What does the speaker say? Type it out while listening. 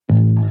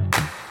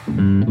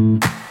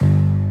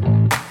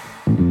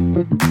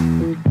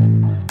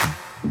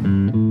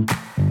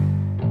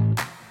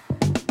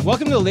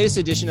Welcome to the latest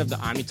edition of the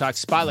OmniTalk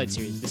Spotlight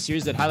Series, the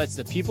series that highlights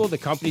the people, the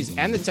companies,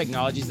 and the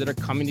technologies that are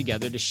coming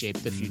together to shape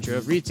the future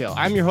of retail.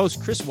 I'm your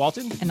host, Chris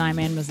Walton. And I'm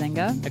Ann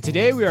Mazinga. And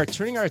today we are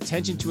turning our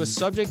attention to a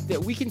subject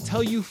that we can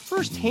tell you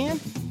firsthand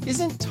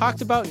isn't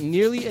talked about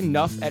nearly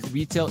enough at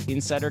retail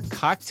insider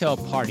cocktail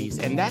parties.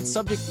 And that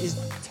subject is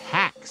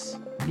tax.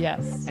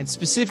 Yes. And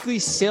specifically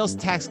sales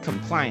tax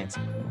compliance,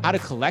 how to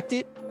collect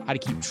it, how to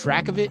keep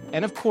track of it,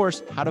 and of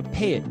course, how to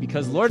pay it.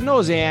 Because Lord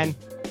knows, Ann,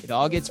 it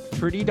all gets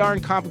pretty darn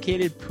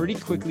complicated pretty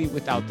quickly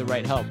without the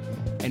right help.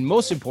 And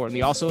most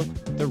importantly, also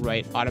the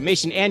right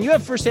automation. And you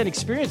have firsthand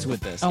experience with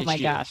this. Oh my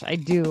gosh, I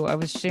do. I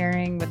was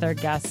sharing with our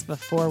guests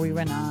before we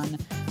went on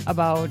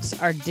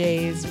about our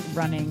days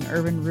running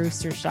Urban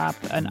Rooster Shop,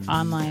 an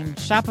online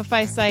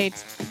Shopify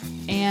site.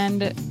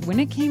 And when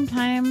it came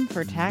time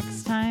for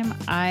tax time,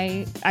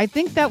 I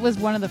think that was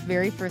one of the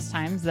very first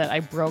times that I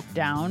broke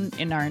down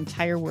in our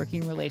entire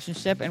working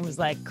relationship and was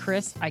like,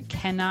 Chris, I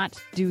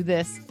cannot do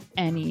this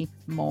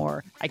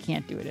anymore. I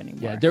can't do it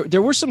anymore. Yeah,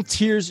 there were some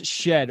tears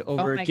shed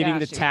over getting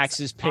the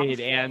taxes paid,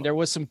 and there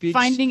was some big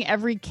finding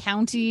every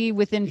county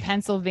within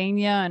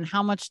Pennsylvania and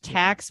how much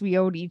tax we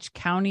owed each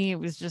county. It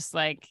was just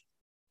like,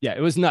 yeah,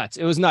 it was nuts.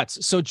 It was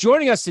nuts. So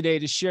joining us today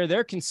to share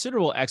their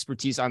considerable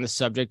expertise on the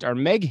subject are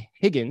Meg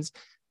Higgins,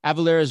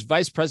 Avalara's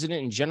Vice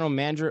President and General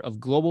Manager of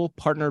Global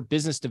Partner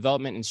Business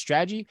Development and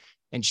Strategy,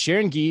 and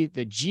Sharon Gee,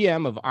 the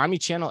GM of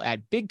Omnichannel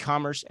at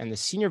BigCommerce and the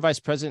Senior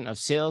Vice President of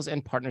Sales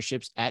and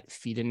Partnerships at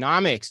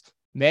Feedonomics.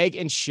 Meg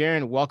and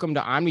Sharon, welcome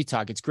to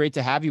OmniTalk. It's great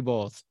to have you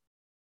both.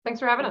 Thanks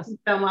for having us. Thank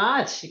you so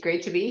much.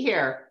 Great to be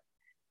here.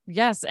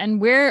 Yes.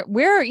 And where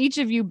are each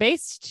of you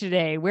based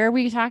today? Where are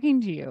we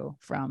talking to you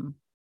from?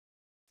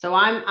 So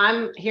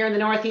I'm here in the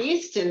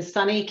Northeast in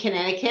sunny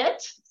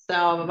Connecticut. So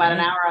I'm about an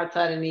hour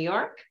outside of New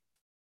York.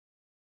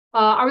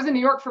 I was in New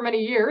York for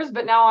many years,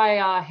 but now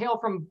I hail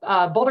from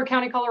Boulder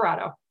County,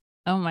 Colorado.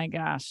 Oh my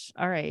gosh.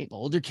 All right.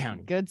 Boulder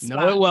County. Good spot.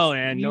 Know it well,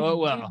 Ann. Know it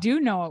well. You do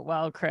know it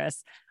well,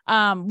 Chris.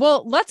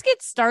 Well, let's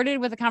get started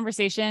with a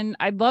conversation.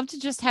 I'd love to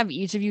just have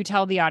each of you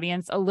tell the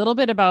audience a little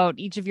bit about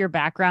each of your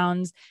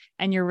backgrounds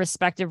and your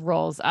respective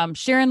roles.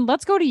 Sharon,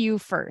 let's go to you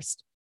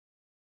first.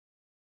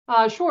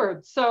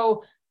 Sure.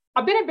 So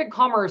I've been at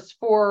BigCommerce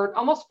for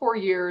almost 4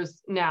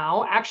 years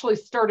now. Actually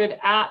started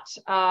at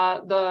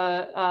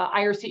the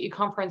IRCE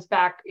conference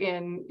back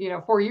in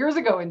 4 years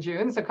ago in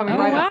June. So coming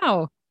right up.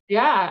 Wow.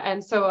 Yeah.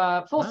 And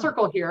so full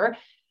circle here.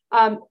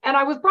 And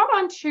I was brought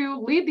on to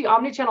lead the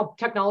omnichannel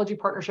technology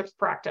partnerships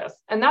practice.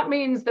 And that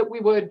means that we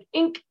would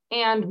ink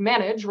and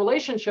manage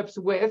relationships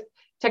with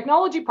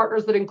technology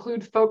partners that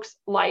include folks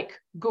like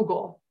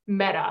Google,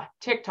 Meta,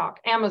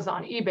 TikTok,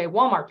 Amazon, eBay,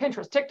 Walmart,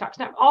 Pinterest, TikTok,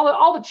 Snap,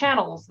 all the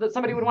channels that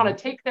somebody would want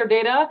to take their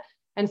data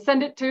and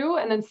send it to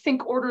and then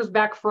sync orders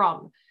back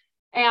from.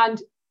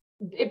 And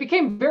it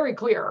became very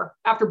clear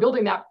after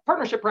building that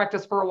partnership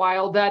practice for a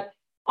while that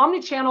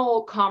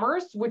omnichannel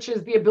commerce, which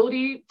is the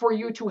ability for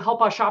you to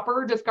help a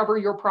shopper discover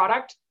your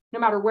product no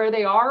matter where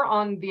they are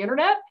on the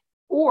internet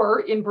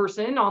or in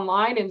person,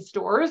 online, in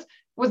stores,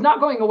 was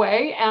not going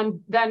away. And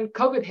then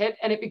COVID hit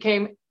and it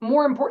became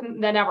more important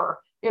than ever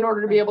in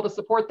order to be able to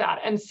support that.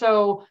 And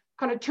so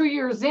kind of 2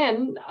 years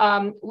in,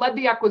 led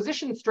the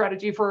acquisition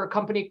strategy for a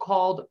company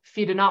called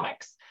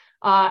Feedonomics.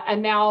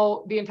 And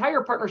now the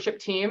entire partnership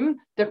team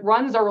that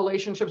runs our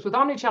relationships with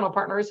omnichannel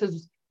partners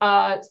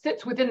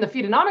sits within the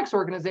Feedonomics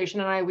organization,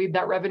 and I lead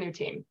that revenue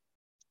team.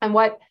 And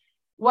what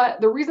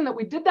the reason that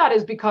we did that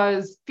is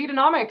because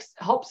Feedonomics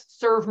helps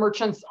serve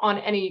merchants on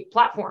any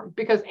platform,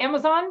 because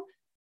Amazon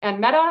and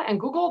Meta and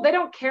Google, they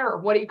don't care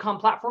what e-com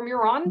platform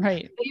you're on.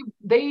 Right.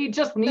 They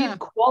just need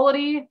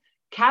quality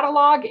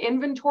catalog,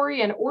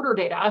 inventory, and order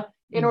data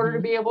in order to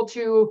be able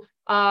to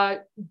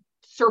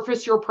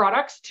surface your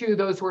products to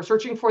those who are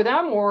searching for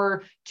them,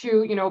 or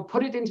to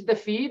put it into the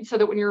feed so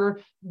that when you're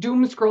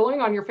doom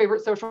scrolling on your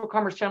favorite social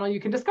commerce channel,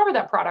 you can discover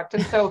that product.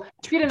 And so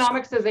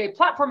Feedonomics is a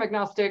platform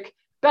agnostic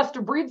best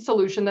of breed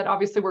solution that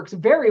obviously works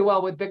very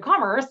well with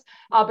BigCommerce,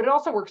 but it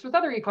also works with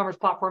other e-commerce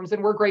platforms.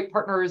 And we're great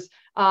partners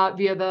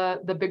via the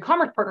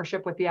BigCommerce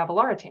partnership with the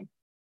Avalara team.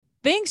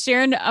 Thanks,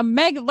 Sharon.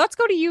 Meg, let's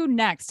go to you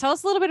next. Tell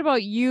us a little bit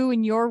about you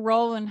and your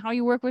role and how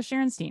you work with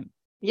Sharon's team.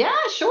 Yeah,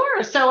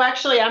 sure. So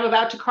actually, I'm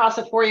about to cross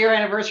a 4-year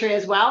anniversary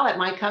as well at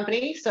my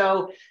company.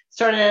 So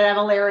started at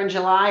Avalara in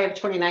July of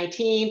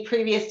 2019.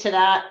 Previous to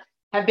that,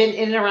 have been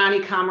in and around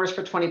e-commerce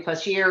for 20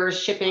 plus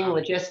years, shipping,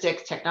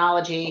 logistics,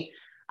 technology.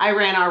 I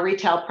ran our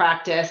retail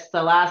practice.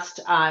 My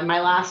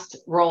last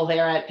role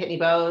there at Pitney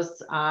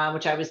Bowes,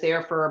 which I was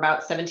there for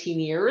about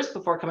 17 years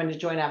before coming to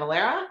join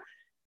Avalara.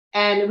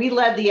 And we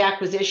led the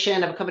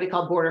acquisition of a company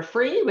called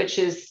Borderfree, which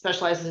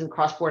specializes in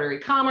cross-border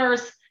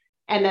e-commerce.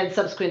 And then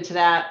subsequent to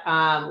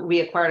that,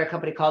 we acquired a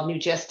company called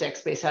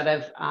Nugistics based out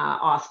of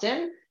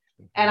Austin.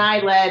 And I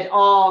led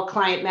all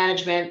client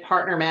management,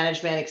 partner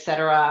management, et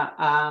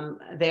cetera,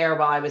 there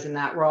while I was in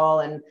that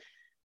role.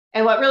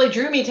 And what really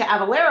drew me to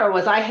Avalara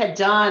was I had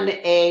done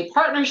a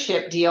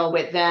partnership deal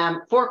with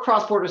them for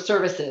cross-border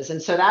services.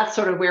 And so that's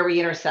sort of where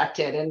we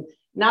intersected. And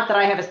not that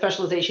I have a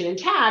specialization in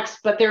tax,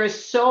 but there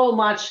is so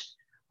much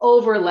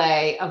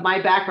overlay of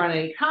my background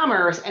in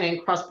e-commerce and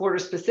in cross-border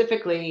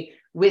specifically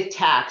with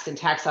tax and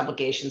tax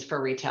obligations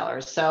for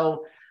retailers.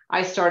 So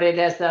I started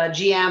as the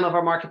GM of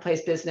our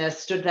marketplace business,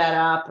 stood that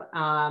up,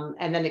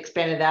 and then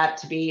expanded that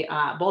to be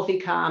both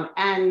e-com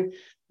and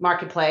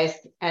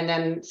marketplace. And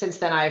then since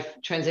then,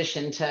 I've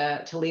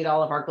transitioned to lead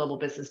all of our global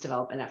business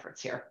development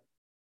efforts here.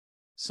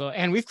 So,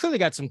 and we've clearly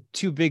got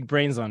two big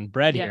brains on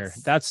bread here.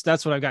 That's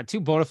what I've got, two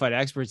bona fide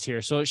experts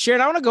here. So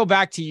Sharon, I want to go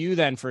back to you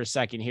then for a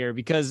second here,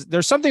 because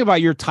there's something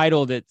about your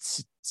title that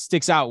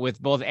sticks out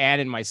with both Ann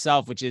and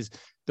myself, which is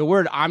the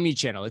word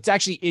omnichannel. It's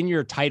actually in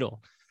your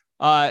title.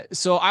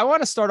 So I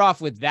want to start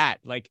off with that.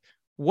 Like,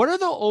 what are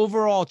the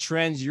overall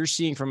trends you're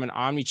seeing from an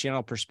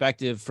omnichannel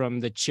perspective from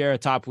the chair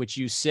atop which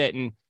you sit?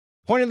 And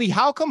pointedly,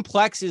 how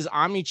complex is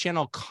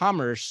omnichannel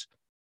commerce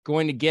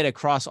going to get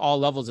across all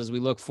levels as we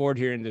look forward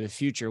here into the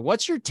future?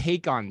 What's your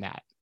take on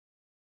that?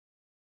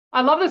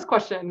 I love this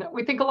question.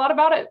 We think a lot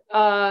about it.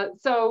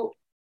 So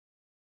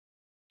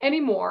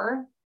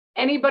anymore,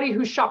 anybody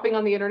who's shopping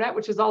on the internet,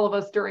 which is all of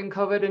us during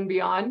COVID and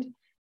beyond,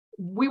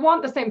 we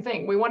want the same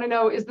thing. We want to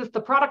know, is this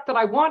the product that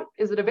I want?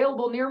 Is it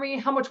available near me?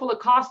 How much will it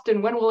cost?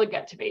 And when will it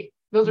get to me?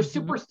 Those are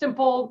super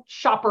simple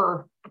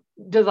shopper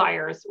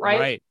desires, right?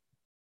 Right.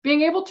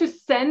 Being able to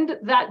send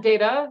that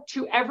data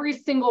to every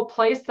single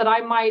place that I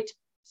might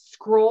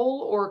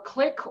scroll or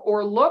click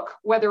or look,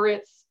 whether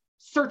it's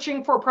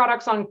searching for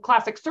products on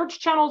classic search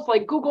channels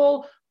like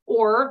Google,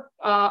 or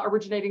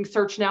originating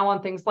search now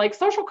on things like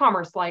social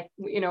commerce, like,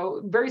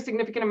 very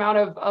significant amount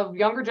of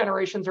younger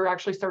generations are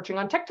actually searching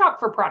on TikTok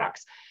for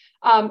products.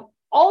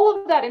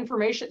 All of that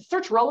information,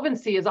 search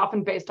relevancy is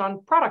often based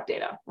on product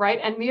data, right?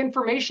 And the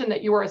information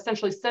that you are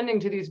essentially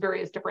sending to these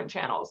various different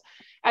channels.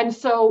 And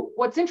so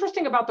what's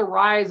interesting about the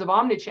rise of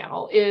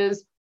omnichannel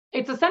is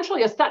it's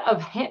essentially a set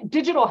of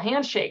digital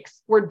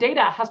handshakes where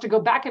data has to go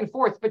back and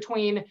forth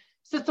between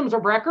systems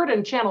of record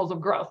and channels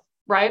of growth,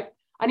 right?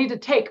 I need to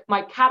take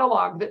my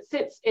catalog that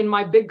sits in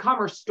my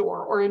BigCommerce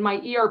store or in my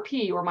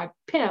ERP or my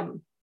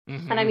PIM,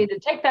 and I need to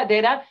take that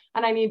data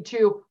and I need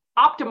to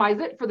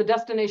optimize it for the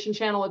destination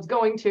channel it's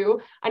going to.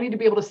 I need to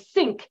be able to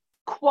sync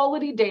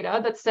quality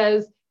data that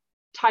says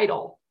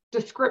title,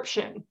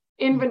 description,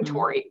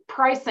 inventory,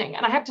 pricing,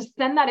 and I have to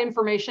send that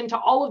information to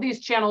all of these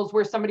channels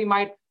where somebody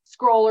might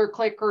scroll or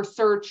click or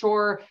search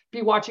or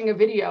be watching a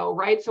video,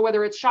 right? So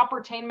whether it's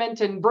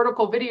shoppertainment and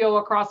vertical video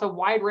across a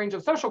wide range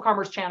of social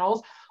commerce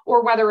channels,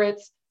 or whether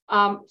it's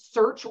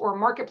search or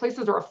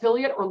marketplaces or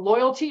affiliate or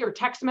loyalty or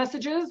text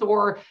messages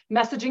or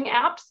messaging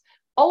apps,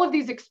 all of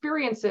these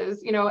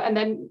experiences, and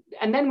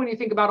then when you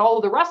think about all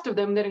of the rest of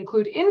them that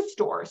include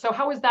in-store. So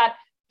how is that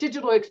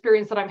digital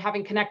experience that I'm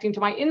having connecting to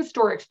my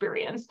in-store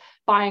experience,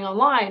 buying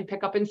online,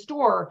 pick up in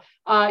store?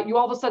 You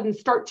all of a sudden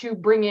start to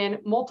bring in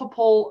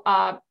multiple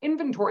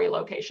inventory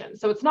locations.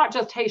 So it's not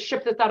just, hey,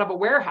 ship this out of a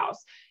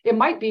warehouse. It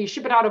might be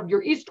ship it out of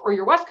your East or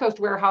your West Coast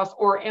warehouse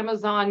or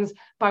Amazon's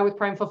Buy with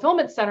Prime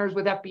fulfillment centers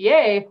with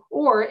FBA,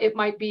 or it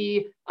might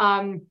be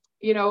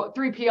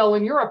 3PL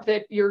in Europe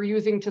that you're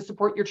using to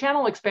support your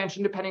channel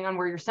expansion, depending on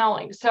where you're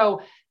selling.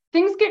 So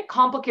things get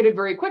complicated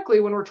very quickly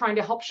when we're trying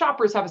to help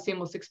shoppers have a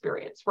seamless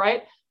experience,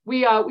 right?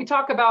 We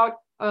talk about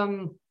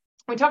no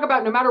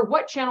matter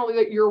what channel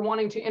that you're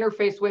wanting to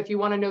interface with, you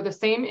want to know the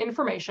same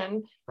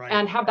information, right,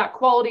 and have that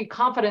quality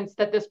confidence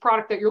that this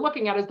product that you're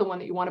looking at is the one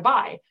that you want to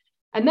buy.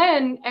 And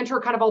then enter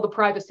kind of all the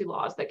privacy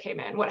laws that came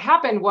in. What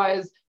happened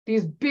was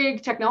these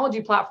big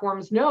technology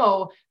platforms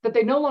know that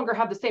they no longer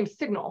have the same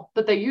signal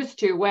that they used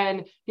to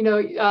when,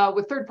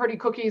 with third-party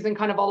cookies and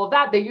kind of all of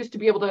that, they used to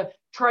be able to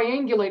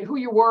triangulate who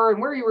you were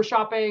and where you were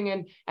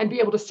shopping and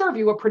be able to serve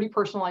you a pretty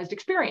personalized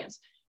experience.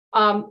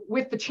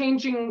 With the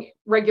changing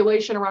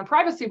regulation around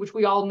privacy, which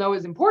we all know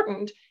is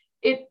important,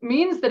 it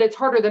means that it's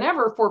harder than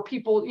ever for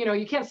people,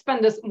 you can't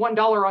spend this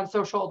 $1 on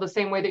social the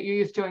same way that you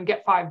used to and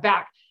get 5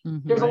 back.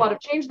 There's a lot of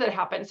change that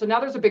happened. So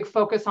now there's a big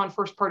focus on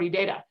first-party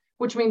data,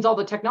 which means all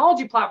the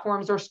technology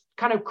platforms are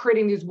kind of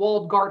creating these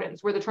walled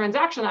gardens where the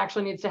transaction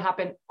actually needs to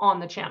happen on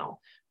the channel.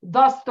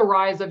 Thus the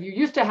rise of, you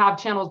used to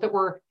have channels that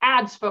were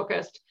ads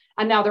focused,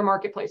 and now they're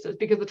marketplaces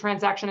because the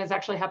transaction is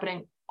actually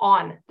happening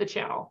on the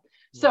channel.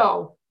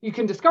 So you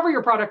can discover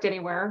your product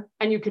anywhere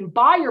and you can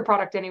buy your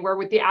product anywhere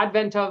with the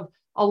advent of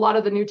a lot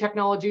of the new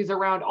technologies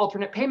around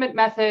alternate payment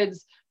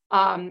methods,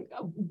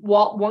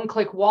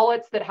 one-click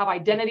wallets that have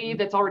identity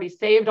that's already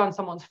saved on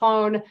someone's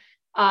phone.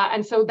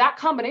 And so that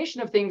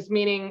combination of things,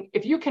 meaning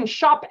if you can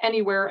shop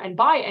anywhere and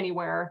buy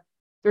anywhere,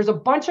 there's a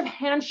bunch of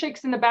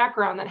handshakes in the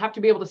background that have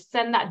to be able to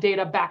send that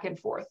data back and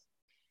forth.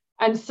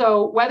 And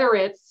so whether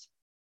it's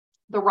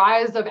the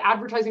rise of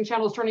advertising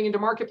channels turning into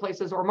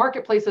marketplaces or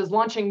marketplaces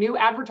launching new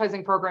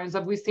advertising programs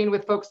that we've seen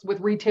with folks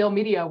with retail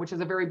media, which is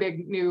a very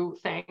big new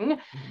thing,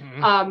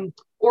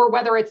 or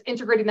whether it's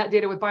integrating that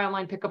data with buy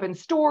online, pick up in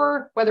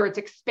store, whether it's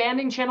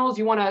expanding channels,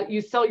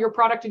 you sell your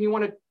product and you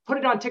want to put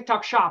it on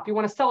TikTok shop, you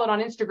want to sell it on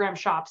Instagram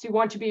shops, you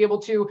want to be able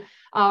to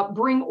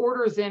bring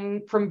orders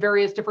in from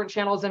various different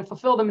channels and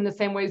fulfill them in the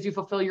same ways you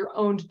fulfill your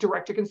own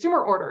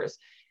direct-to-consumer orders.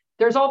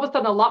 There's all of a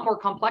sudden a lot more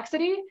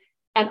complexity.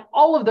 And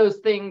all of those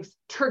things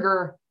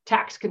trigger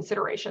tax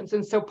considerations.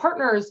 And so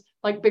partners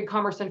like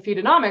BigCommerce and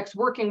Feedonomics,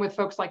 working with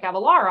folks like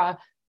Avalara,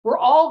 we're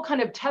all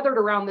kind of tethered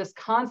around this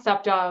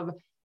concept of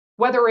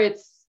whether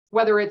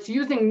it's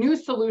using new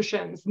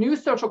solutions, new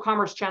social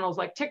commerce channels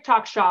like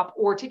TikTok Shop,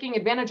 or taking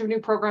advantage of new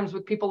programs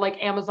with people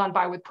like Amazon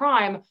Buy with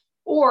Prime,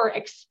 or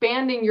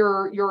expanding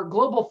your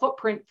global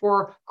footprint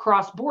for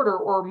cross-border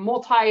or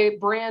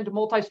multi-brand,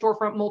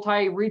 multi-storefront,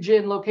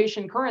 multi-region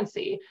location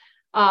currency.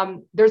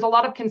 There's a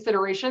lot of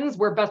considerations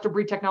where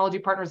best-of-breed technology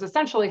partners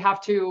essentially have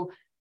to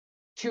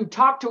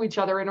talk to each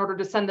other in order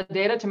to send the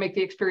data to make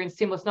the experience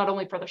seamless, not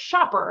only for the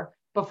shopper,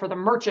 but for the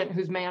merchant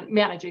who's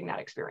managing that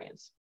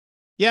experience.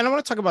 Yeah, and I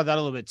want to talk about that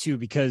a little bit too,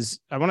 because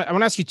I want to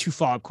ask you two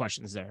follow-up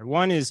questions there.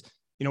 One is,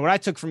 what I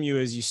took from you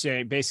is you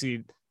say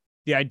basically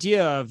the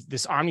idea of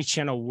this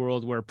omni-channel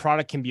world where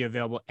product can be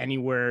available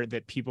anywhere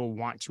that people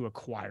want to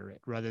acquire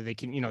it. Rather, they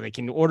can, they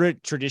can order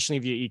it traditionally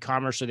via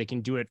e-commerce, or they can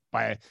do it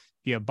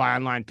via buy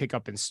online, pick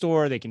up in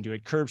store. They can do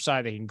it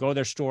curbside. They can go to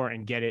their store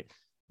and get it.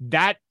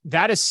 That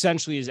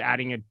essentially is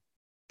adding a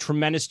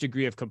tremendous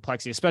degree of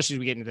complexity, especially as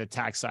we get into the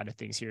tax side of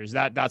things here.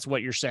 That's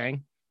what you're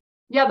saying?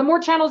 Yeah, the more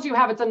channels you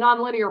have, it's a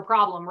nonlinear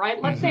problem,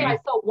 right? Let's say I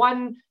sell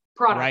one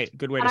product, right?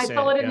 Good way to say it. And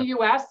I sell it in the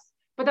US,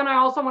 but then I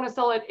also want to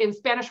sell it in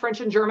Spanish,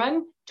 French, and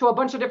German to a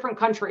bunch of different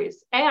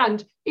countries.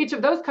 And each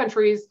of those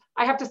countries,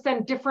 I have to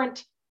send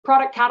different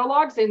product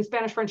catalogs in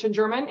Spanish, French, and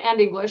German, and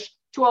English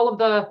to all of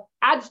the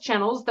ads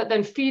channels that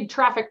then feed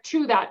traffic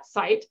to that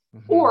site,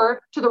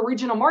 or to the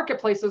regional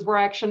marketplaces where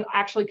I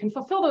actually can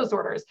fulfill those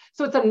orders.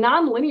 So it's a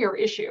nonlinear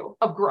issue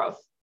of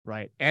growth.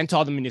 Right. And to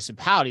all the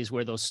municipalities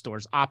where those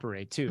stores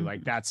operate too.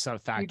 Like that's a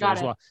factor as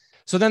well.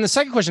 So then the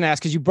second question I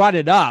asked, because you brought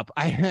it up,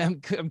 I'm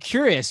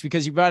curious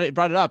because you brought it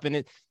up,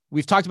 and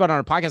we've talked about it on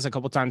our podcast a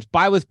couple of times,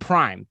 Buy with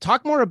Prime.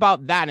 Talk more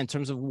about that in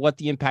terms of what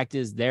the impact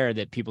is there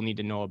that people need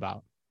to know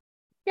about.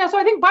 Yeah, so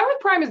I think Buy with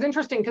Prime is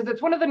interesting because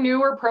it's one of the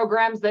newer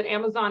programs that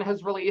Amazon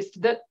has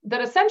released that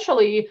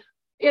essentially,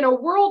 in a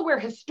world where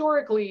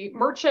historically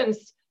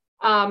merchants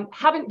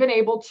haven't been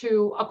able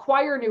to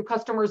acquire new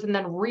customers and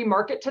then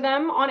remarket to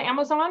them on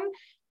Amazon,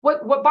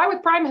 what Buy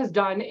with Prime has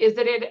done is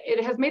that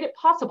it has made it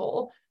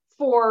possible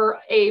for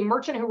a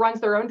merchant who runs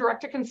their own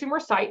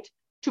direct-to-consumer site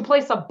to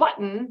place a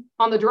button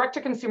on the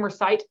direct-to-consumer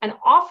site and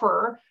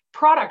offer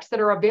products that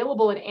are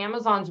available in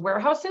Amazon's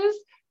warehouses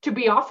to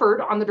be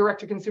offered on the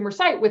direct-to-consumer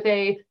site with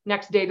a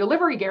next-day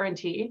delivery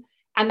guarantee.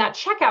 And that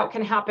checkout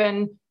can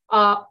happen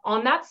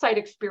on that site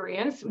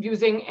experience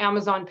using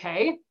Amazon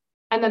Pay.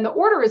 And then the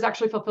order is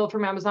actually fulfilled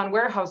from Amazon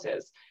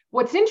warehouses.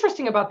 What's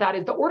interesting about that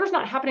is the order's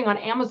not happening on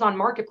Amazon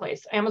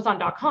Marketplace,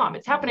 Amazon.com.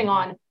 It's happening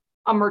on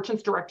a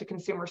merchant's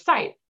direct-to-consumer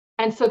site.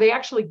 And so they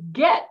actually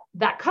get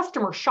that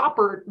customer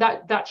shopper,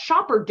 that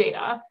shopper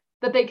data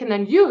that they can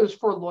then use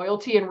for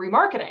loyalty and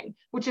remarketing,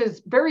 which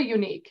is very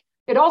unique.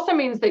 It also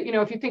means that,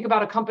 if you think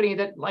about a company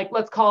that, like,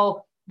 let's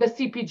call the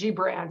CPG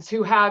brands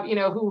who have,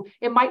 who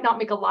it might not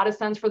make a lot of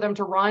sense for them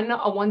to run a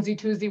onesie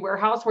twosie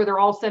warehouse where they're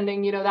all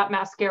sending, that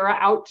mascara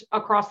out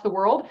across the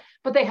world,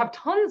 but they have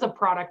tons of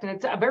product. And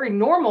it's a very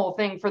normal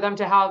thing for them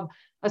to have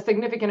a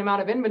significant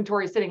amount of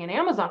inventory sitting in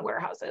Amazon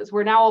warehouses,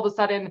 where now all of a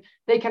sudden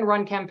they can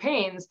run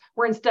campaigns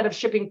where instead of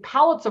shipping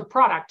pallets of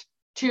product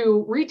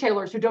to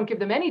retailers who don't give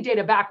them any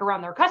data back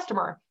around their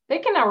customer, they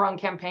can now run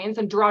campaigns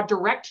and draw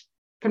direct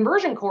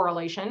conversion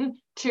correlation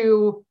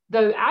to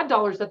the ad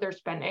dollars that they're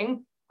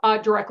spending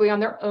directly on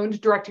their own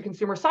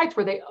direct-to-consumer sites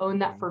where they own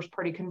that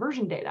first-party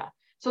conversion data.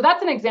 So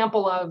that's an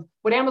example of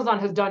what Amazon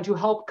has done to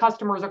help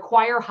customers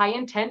acquire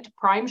high-intent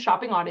Prime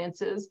shopping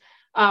audiences,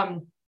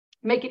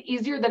 make it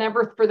easier than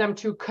ever for them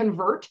to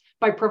convert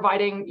by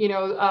providing,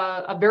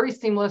 a very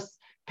seamless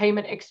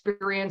payment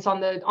experience on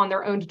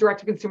their own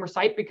direct-to-consumer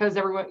site, because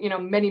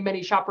everyone,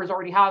 many shoppers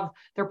already have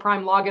their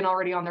Prime login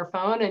already on their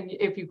phone, and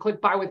if you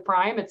click Buy with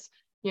Prime, it's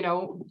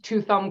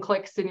 2 thumb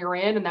clicks and you're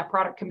in, and that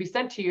product can be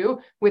sent to you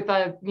with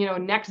a,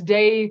 next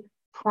day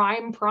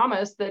Prime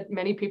promise that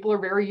many people are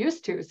very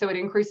used to. So it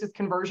increases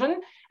conversion,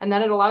 and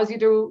then it allows you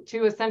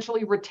to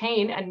essentially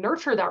retain and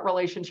nurture that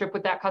relationship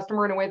with that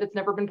customer in a way that's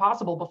never been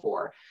possible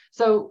before.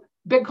 So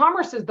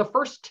BigCommerce is the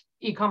first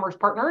e-commerce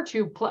partner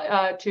to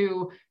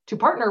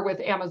partner with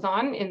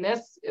Amazon in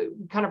this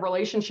kind of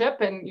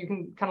relationship, and you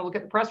can kind of look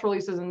at the press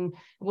releases, and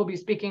we'll be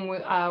speaking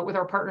with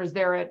our partners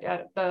there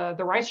at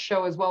the Rice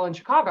Show as well in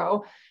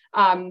Chicago.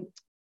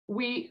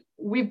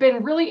 We've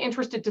been really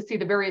interested to see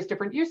the various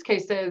different use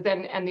cases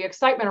and the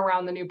excitement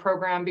around the new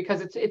program,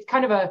 because it's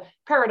kind of a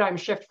paradigm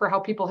shift for how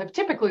people have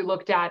typically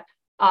looked at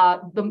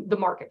the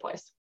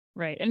marketplace.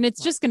 Right. And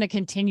it's just going to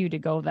continue to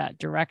go that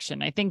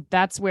direction. I think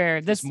that's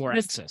where this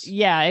access.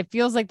 Yeah, it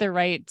feels like the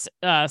right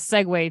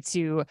segue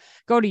to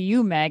go to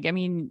you, Meg. I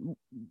mean,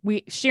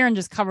 Sharon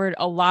just covered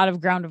a lot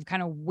of ground of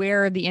kind of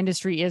where the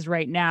industry is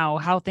right now,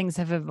 how things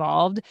have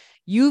evolved.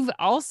 You've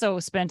also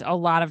spent a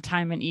lot of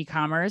time in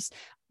e-commerce.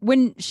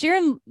 When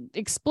Sharon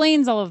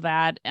explains all of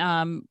that,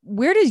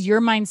 where does your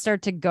mind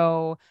start to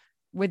go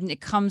when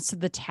it comes to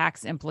the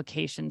tax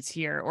implications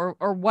here,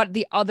 or what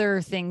the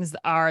other things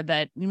are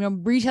that,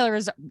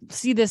 retailers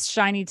see this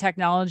shiny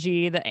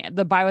technology,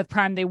 the buy with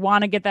Prime, they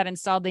want to get that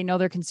installed. They know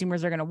their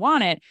consumers are going to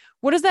want it.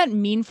 What does that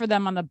mean for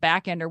them on the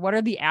back end, or what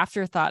are the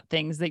afterthought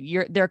things that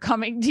they're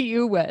coming to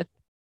you with?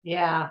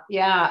 Yeah.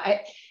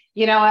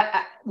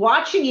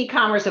 Watching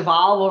e-commerce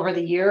evolve over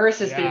the years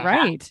has been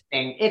fascinating.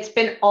 It's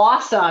been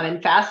awesome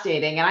and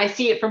fascinating. And I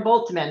see it from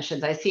both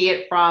dimensions. I see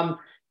it from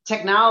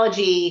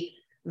technology,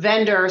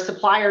 vendor,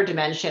 supplier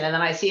dimension, and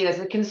then I see it as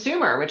a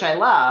consumer, which I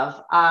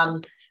love.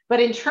 But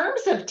in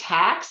terms of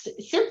tax,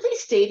 simply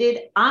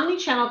stated,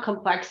 omnichannel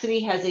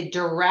complexity has a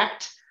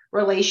direct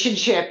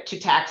relationship to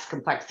tax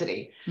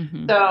complexity.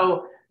 Mm-hmm.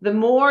 So the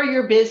more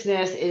your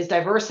business is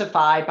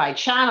diversified by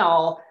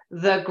channel,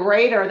 the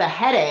greater the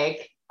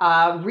headache,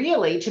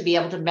 really, to be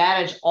able to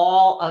manage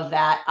all of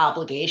that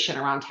obligation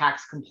around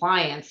tax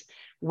compliance.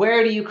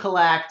 Where do you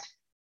collect?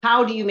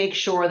 How do you make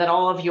sure that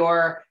all of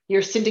your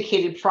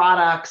syndicated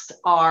products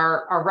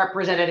are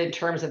represented in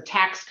terms of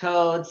tax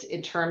codes,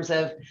 in terms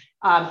of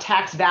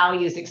tax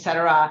values, et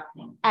cetera?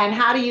 And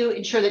how do you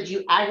ensure that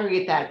you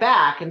aggregate that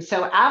back? And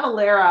so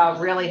Avalara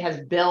really has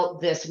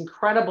built this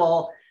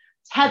incredible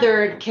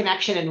tethered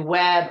connection and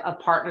web of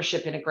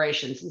partnership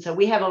integrations. And so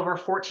we have over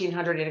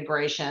 1,400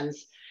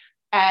 integrations.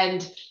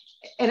 And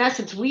in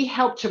essence, we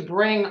help to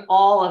bring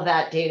all of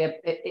that data,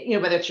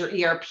 whether it's your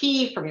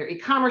ERP, from your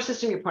e-commerce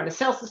system, your point of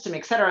sale system,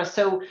 et cetera.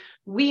 So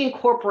we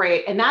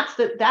incorporate, and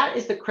that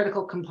is the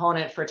critical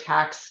component for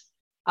tax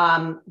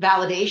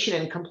validation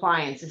and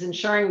compliance, is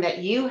ensuring that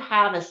you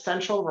have a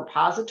central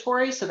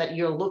repository so that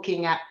you're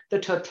looking at the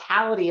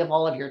totality of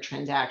all of your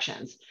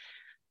transactions.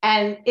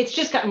 And it's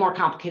just gotten more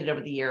complicated over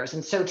the years.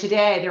 And so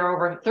today there are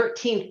over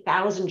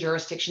 13,000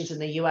 jurisdictions in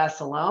the US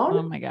alone.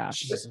 Oh my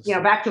gosh.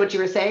 Back to what you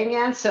were saying,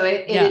 Ann. So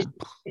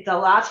it's a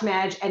lot to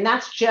manage. And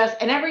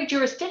and every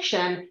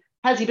jurisdiction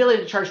has the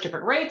ability to charge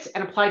different rates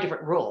and apply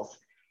different rules.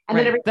 And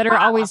then that are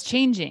always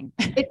changing.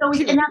 It's always,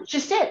 and that's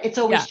just it. It's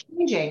always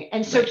changing.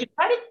 And so to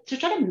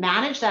try to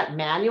manage that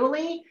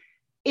manually,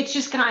 it's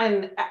just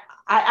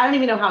I don't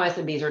even know how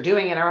SMBs are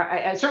doing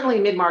it. Certainly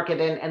mid-market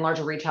and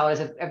larger retailers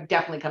have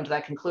definitely come to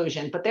that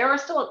conclusion. But there are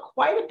still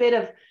quite a bit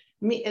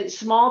of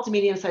small to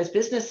medium-sized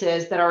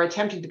businesses that are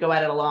attempting to go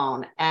at it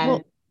alone.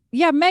 And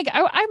Meg,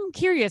 I'm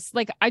curious.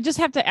 I just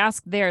have to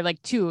ask there,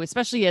 too,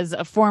 especially as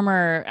a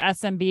former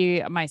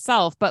SMB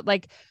myself. But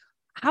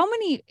how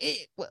many?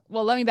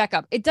 Well, let me back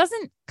up. It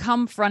doesn't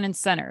come front and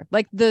center.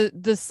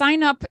 The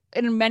sign up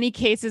in many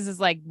cases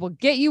is we'll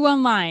get you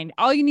online.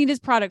 All you need is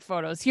product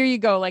photos. Here you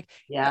go.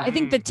 I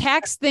think the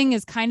tax thing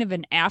is kind of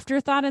an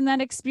afterthought in that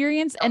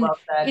experience, and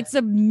it's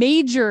a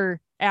major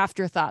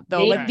afterthought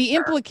though. The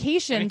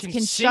implications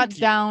can shut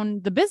down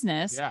the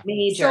business. Yeah.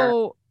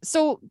 Major.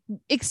 So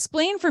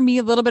explain for me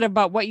a little bit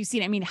about what you've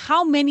seen. I mean,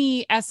 how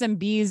many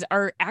SMBs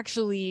are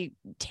actually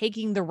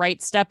taking the right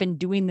step and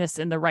doing this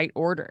in the right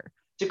order?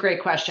 It's a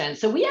great question.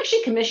 So we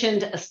actually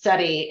commissioned a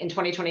study in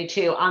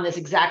 2022 on this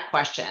exact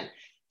question.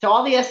 To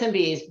all the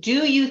SMBs,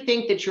 do you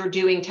think that you're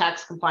doing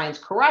tax compliance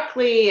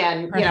correctly?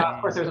 And,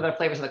 of course, there's other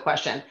flavors of the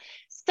question.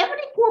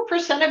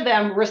 74% of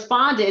them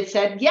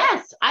said,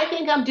 yes, I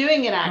think I'm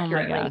doing it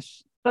accurately. Oh my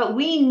gosh. But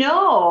we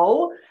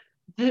know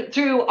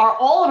through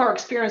all of our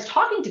experience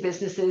talking to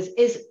businesses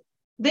is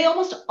they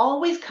almost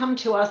always come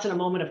to us in a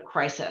moment of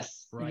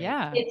crisis. Right.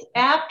 Yeah. It's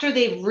after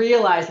they've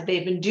realized that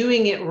they've been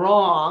doing it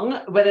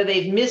wrong, whether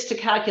they've missed a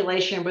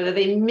calculation, whether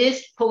they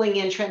missed pulling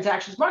in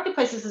transactions.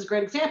 Marketplaces is a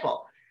great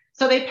example.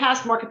 So they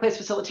passed marketplace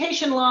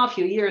facilitation law a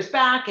few years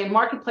back, and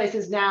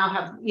marketplaces now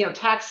have,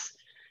 tax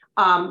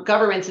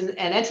governments and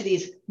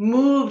entities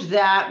moved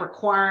that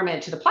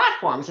requirement to the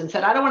platforms and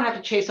said, I don't want to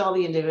have to chase all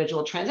the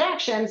individual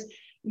transactions.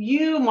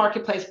 You,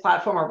 marketplace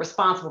platform, are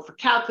responsible for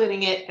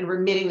calculating it and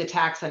remitting the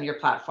tax on your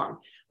platform.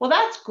 Well,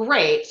 that's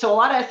great. So a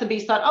lot of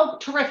SMBs thought, oh,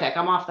 terrific,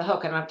 I'm off the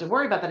hook. I don't have to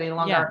worry about that any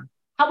longer. Yeah.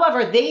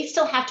 However, they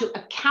still have to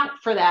account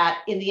for that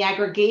in the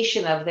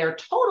aggregation of their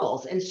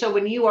totals. And so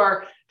when you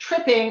are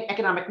tripping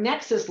economic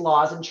nexus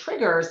laws and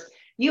triggers,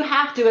 you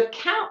have to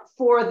account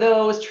for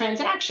those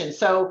transactions.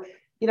 So,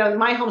 in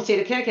my home state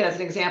of Connecticut, as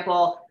an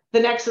example, the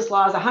nexus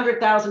law is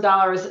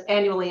 $100,000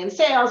 annually in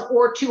sales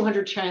or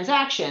 200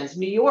 transactions.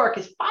 New York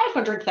is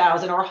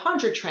 500,000 or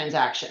 100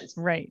 transactions.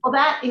 Right. Well,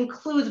 that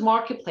includes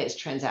marketplace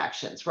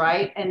transactions,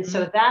 right? And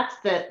so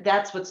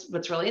that's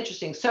what's really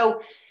interesting.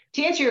 So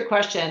to answer your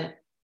question,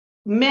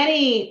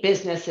 many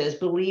businesses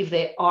believe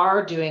they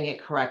are doing it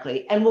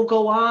correctly and will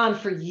go on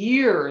for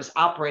years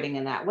operating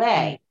in that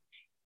way.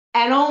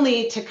 And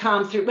only to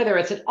come through, whether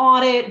it's an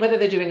audit, whether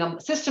they're doing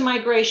a system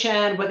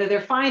migration, whether they're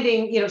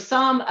finding,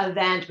 some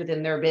event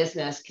within their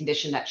business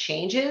condition that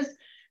changes,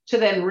 to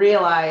then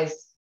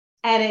realize,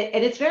 and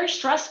it's very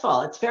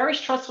stressful. It's very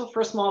stressful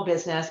for a small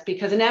business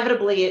because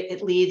inevitably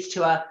it leads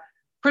to a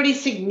pretty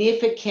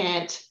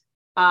significant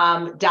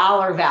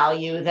dollar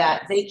value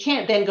that they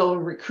can't then go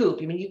and recoup.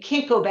 I mean, you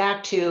can't go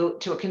back to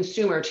a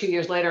consumer 2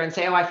 years later and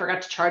say, oh, I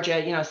forgot to charge you,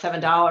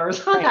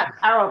 $7 on that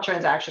apparel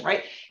transaction,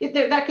 right?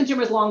 That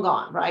consumer is long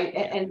gone, right?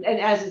 And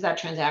as is that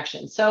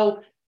transaction.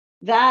 So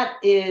that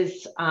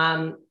is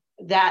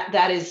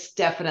that is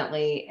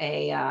definitely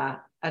a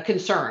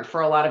concern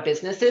for a lot of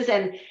businesses.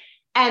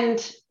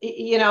 And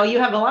you know, you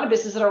have a lot of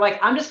businesses that are like,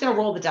 I'm just going to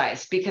roll the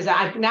dice because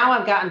I've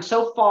gotten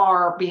so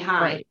far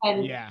behind. Right.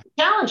 And Yeah.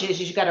 the challenge is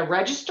you got to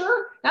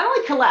register, not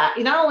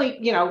only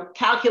you know,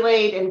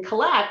 calculate and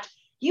collect.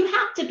 You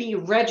have to be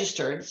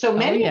registered. So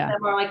many of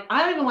them are like, I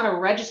don't even want to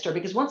register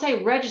because once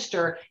I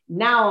register,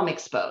 now I'm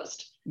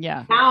exposed.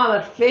 Yeah. Now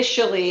I'm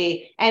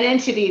officially an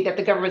entity that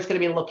the government's going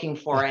to be looking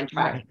for and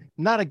tracking.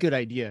 Not a good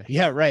idea.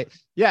 Yeah, right.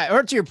 Yeah.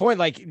 Or to your point,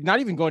 like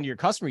not even going to your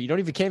customer. You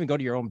can't even go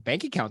to your own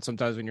bank account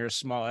sometimes when you're a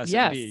small SMB.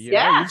 Yes. You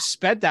know, you've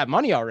spent that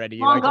money already.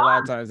 Long like gone. a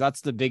lot of times.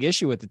 That's the big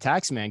issue with the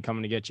tax man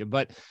coming to get you.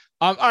 But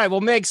all right, well,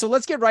 Meg, so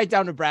let's get right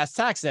down to brass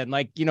tacks then.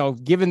 Like, you know,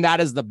 given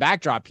that as the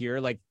backdrop here,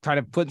 like kind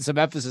of putting some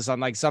emphasis on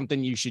like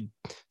something you should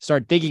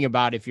start thinking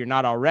about if you're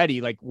not already,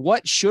 like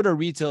what should a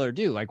retailer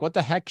do? Like what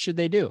the heck should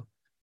they do?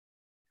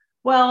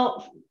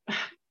 Well,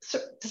 so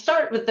to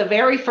start with, the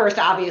very first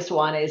obvious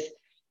one is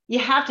you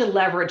have to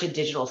leverage a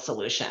digital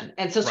solution.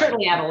 And so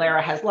certainly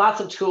Avalara has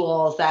lots of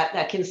tools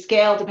that can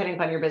scale depending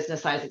upon your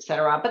business size, et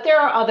cetera, but there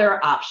are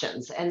other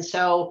options. And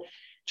so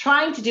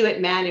trying to do it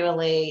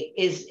manually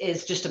is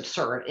just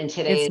absurd in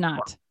today's It's not.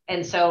 world.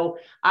 And so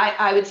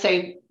I would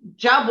say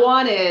job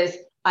one is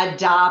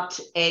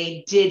adopt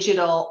a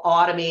digital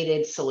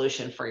automated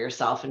solution for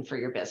yourself and for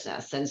your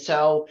business. And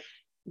so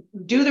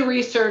do the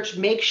research,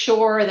 make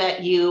sure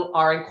that you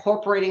are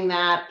incorporating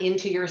that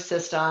into your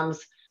systems.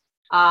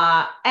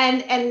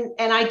 And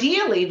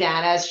ideally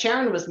then, as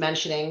Sharon was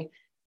mentioning,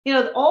 you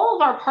know, all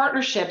of our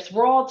partnerships,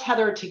 we're all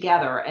tethered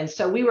together. And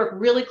so we work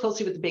really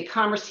closely with the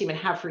BigCommerce team and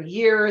have for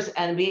years.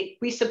 And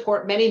we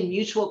support many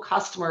mutual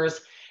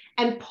customers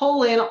and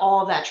pull in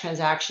all of that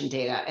transaction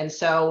data. And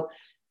so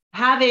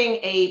having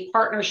a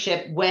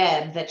partnership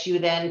web that you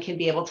then can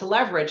be able to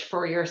leverage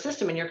for your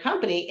system and your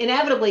company,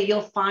 inevitably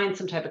you'll find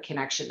some type of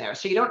connection there.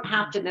 So you don't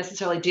have to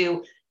necessarily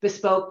do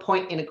bespoke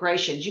point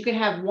integrations. You can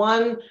have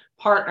one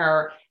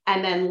partner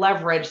and then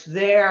leverage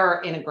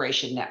their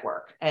integration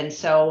network. And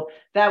so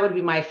that would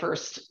be my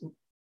first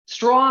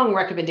strong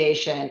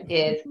recommendation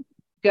is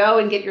go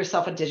and get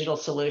yourself a digital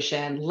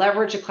solution,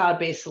 leverage a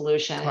cloud-based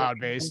solution.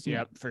 Cloud-based,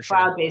 yep, for sure.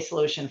 Cloud-based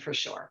solution for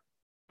sure.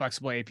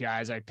 Flexible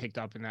APIs, I picked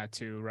up in that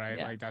too, right?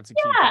 Yeah. Like that's a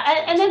key.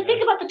 And then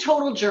think about the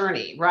total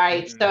journey,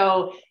 right? Mm-hmm.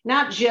 So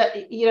not just,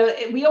 you know,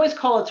 we always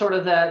call it sort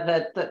of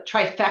the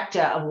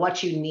trifecta of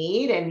what you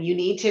need, and you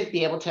need to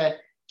be able to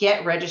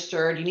get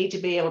registered. You need to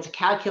be able to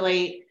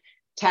calculate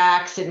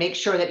tax and make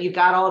sure that you've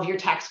got all of your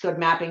tax code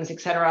mappings,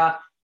 et cetera.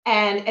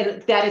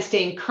 And that is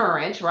staying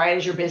current, right?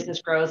 As your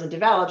business grows and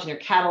develops and your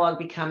catalog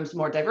becomes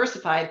more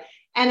diversified.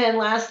 And then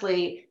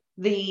lastly,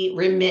 the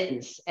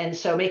remittance. And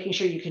so making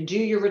sure you can do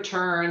your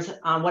returns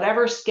on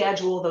whatever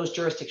schedule those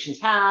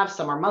jurisdictions have.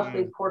 Some are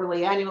monthly,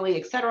 quarterly,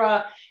 annually, et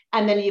cetera.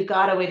 And then you've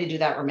got a way to do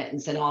that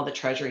remittance and all the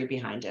treasury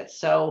behind it.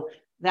 So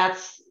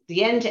that's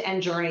the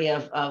end-to-end journey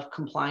of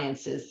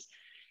compliance is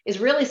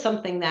really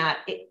something that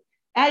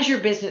as your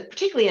business,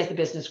 particularly as the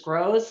business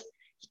grows,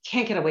 you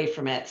can't get away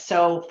from it.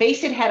 So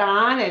face it head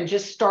on and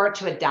just start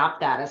to adopt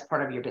that as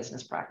part of your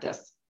business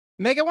practice.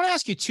 Meg, I want to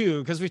ask you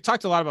too, because we've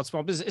talked a lot about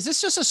small business. Is this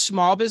just a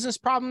small business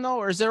problem though?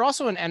 Or is there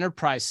also an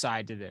enterprise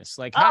side to this?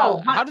 Like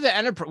how do the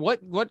enterprise,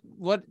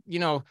 what, you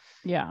know,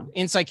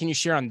 insight can you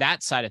share on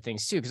that side of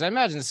things too? Because I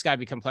imagine this got to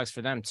be complex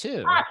for them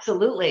too.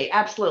 Absolutely.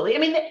 Absolutely. I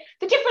mean,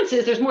 the difference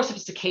is there's more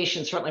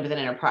sophistication certainly with an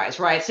enterprise,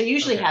 right? So you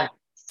usually have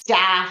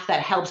staff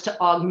that helps to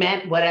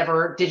augment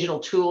whatever digital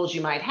tools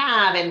you might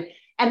have. And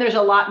there's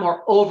a lot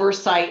more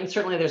oversight, and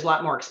certainly there's a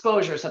lot more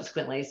exposure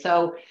subsequently.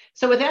 So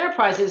with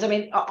enterprises, I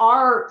mean,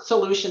 our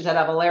solutions at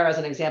Avalara, as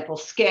an example,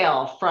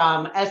 scale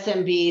from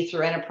SMB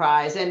through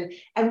enterprise, and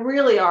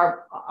really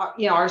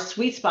our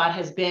sweet spot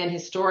has been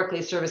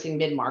historically servicing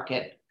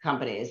mid-market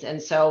companies.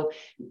 And so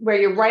where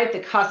you're right at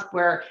the cusp,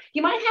 where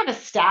you might have a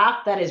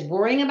staff that is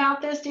worrying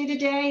about this day to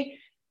day,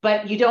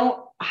 but you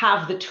don't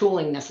have the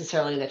tooling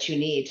necessarily that you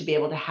need to be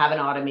able to have an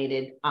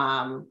automated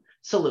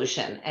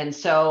solution. And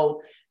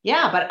so,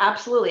 yeah, but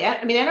absolutely.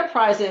 I mean,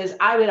 enterprises,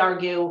 I would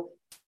argue,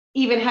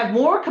 even have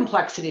more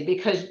complexity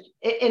because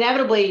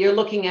inevitably you're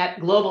looking at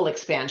global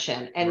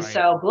expansion. And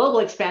so global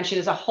expansion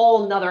is a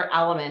whole nother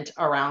element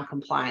around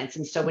compliance.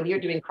 And so when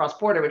you're doing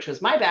cross-border, which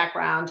was my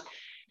background,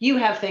 you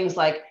have things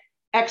like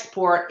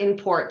export,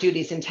 import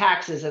duties and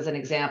taxes as an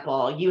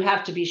example. You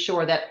have to be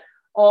sure that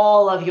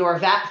all of your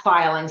VAT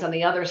filings on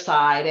the other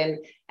side.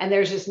 And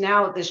there's just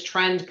now this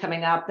trend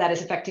coming up that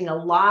is affecting a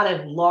lot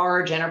of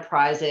large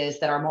enterprises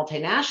that are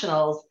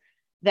multinationals,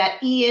 that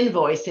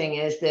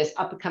e-invoicing is this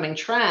up-and-coming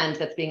trend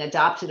that's being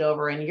adopted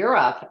over in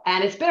Europe.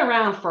 And it's been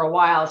around for a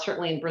while,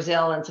 certainly in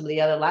Brazil and some of the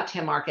other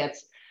Latin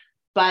Markets.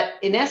 But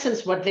in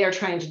essence, what they're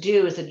trying to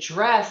do is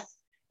address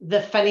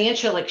the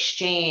financial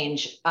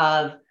exchange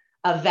of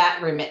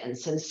VAT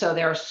remittance. And so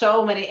there are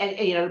so many, and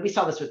you know, we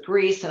saw this with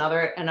Greece and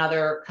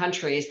other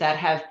countries that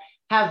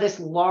have this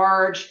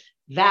large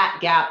VAT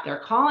gap, they're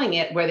calling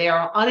it, where they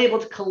are unable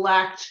to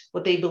collect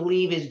what they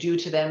believe is due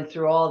to them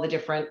through all the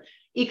different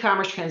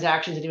e-commerce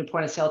transactions and even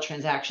point of sale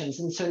transactions.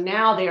 And so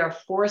now they are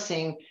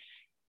forcing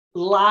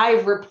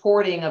live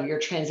reporting of your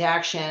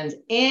transactions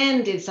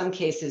and in some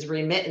cases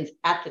remittance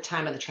at the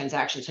time of the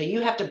transaction. So you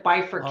have to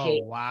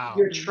bifurcate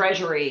your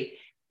treasury,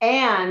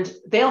 and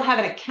they'll have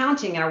an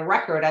accounting and a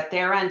record at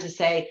their end to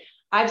say,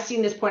 I've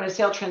seen this point of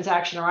sale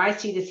transaction, or I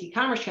see this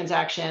e-commerce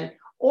transaction,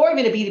 or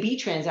even a B2B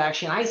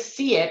transaction. I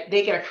see it,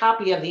 they get a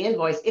copy of the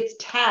invoice, it's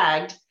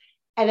tagged.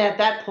 And at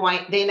that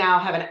point, they now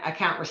have an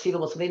account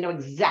receivable. So they know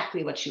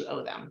exactly what you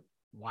owe them.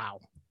 Wow.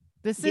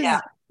 This is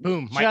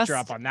boom, mic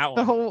drop on that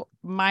one. So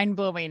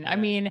mind-blowing. I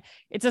mean,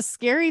 it's a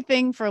scary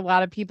thing for a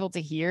lot of people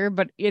to hear,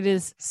 but it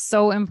is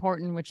so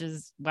important, which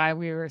is why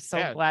we were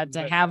so glad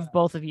to have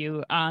both of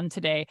you on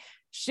today.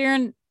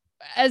 Sharon,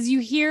 as you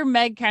hear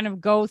Meg kind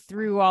of go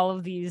through all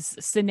of these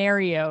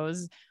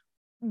scenarios,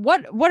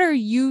 what are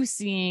you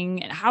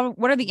seeing, and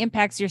what are the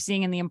impacts you're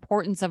seeing, and the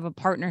importance of a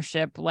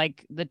partnership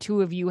like the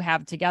two of you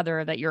have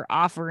together that you're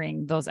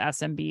offering those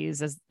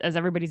SMBs as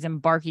everybody's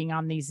embarking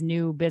on these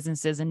new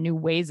businesses and new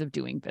ways of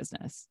doing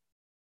business?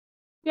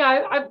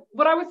 Yeah,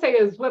 what I would say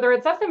is whether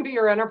it's SMB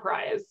or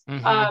enterprise,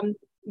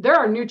 there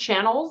are new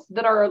channels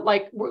that are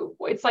like,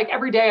 it's like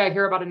every day I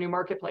hear about a new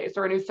marketplace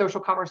or a new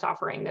social commerce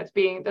offering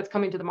that's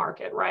coming to the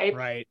market, right?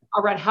 Right.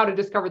 Around how to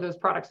discover those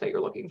products that you're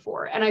looking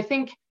for. And I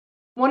think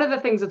one of the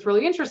things that's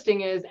really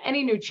interesting is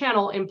any new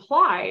channel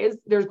implies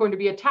there's going to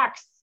be a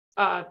tax,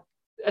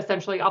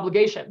 essentially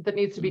obligation that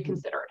needs to be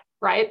considered,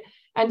 right?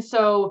 And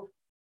so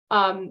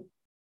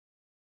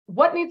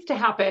what needs to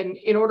happen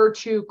in order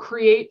to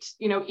create,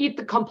 eat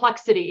the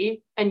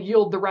complexity and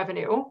yield the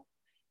revenue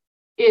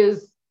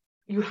is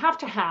you have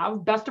to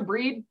have best of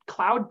breed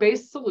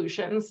cloud-based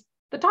solutions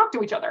that talk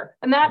to each other.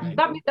 And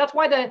that's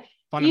why the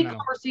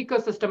e-commerce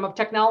ecosystem of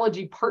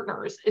technology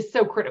partners is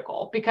so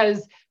critical,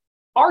 because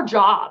our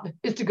job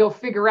is to go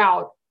figure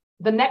out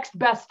the next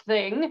best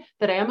thing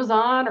that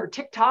Amazon or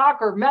TikTok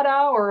or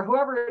Meta or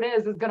whoever it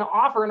is going to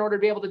offer in order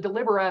to be able to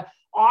deliver a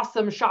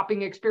awesome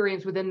shopping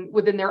experience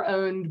within their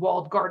own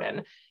walled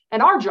garden.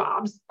 And our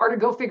jobs are to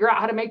go figure out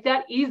how to make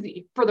that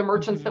easy for the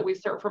merchants that we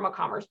serve from a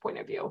commerce point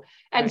of view.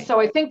 And so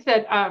I think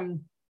that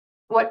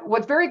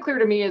what's very clear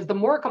to me is the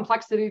more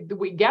complexity that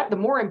we get, the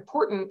more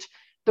important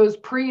those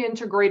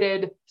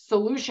pre-integrated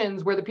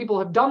solutions where the people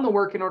have done the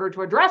work in order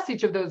to address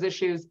each of those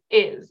issues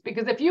is.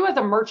 Because if you as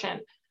a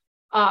merchant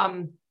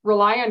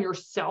rely on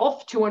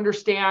yourself to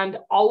understand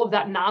all of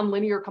that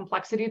nonlinear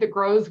complexity that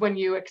grows when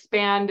you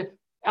expand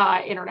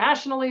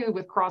internationally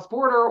with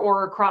cross-border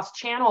or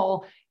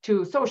cross-channel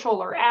to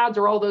social or ads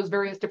or all those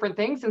various different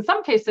things. In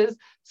some cases,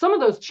 some of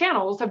those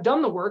channels have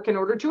done the work in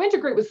order to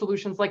integrate with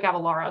solutions like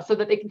Avalara so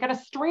that they can kind of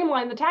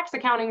streamline the tax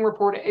and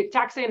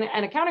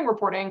accounting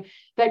reporting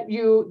that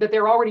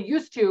they're already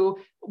used to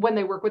when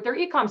they work with their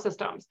e-com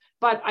systems.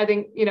 But I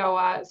think,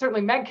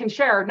 certainly Meg can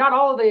share, not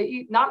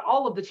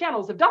all of the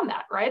channels have done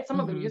that, right? Some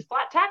of them use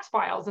flat tax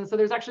files. And so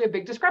there's actually a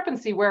big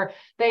discrepancy where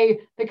they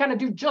kind of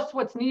do just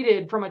what's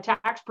needed from a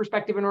tax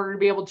perspective in order to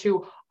be able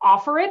to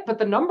offer it, but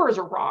the numbers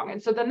are wrong.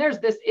 And so then there's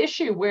this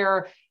issue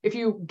where if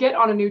you get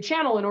on a new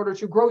channel in order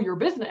to grow your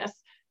business,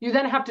 you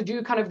then have to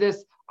do kind of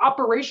this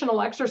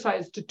operational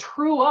exercise to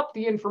true up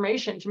the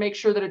information to make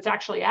sure that it's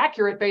actually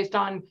accurate based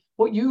on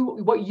what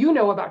you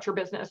know about your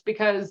business,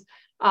 because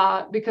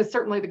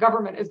certainly the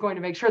government is going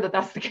to make sure that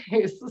that's the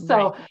case.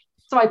 So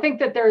I think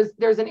that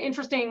there's an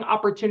interesting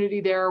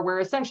opportunity there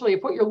where essentially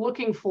if what you're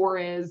looking for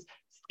is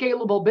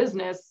scalable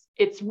business,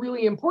 it's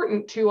really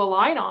important to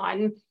align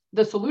on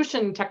the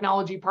solution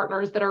technology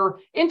partners that are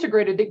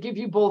integrated, that give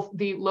you both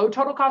the low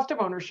total cost of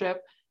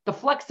ownership, the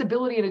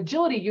flexibility and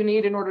agility you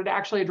need in order to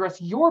actually address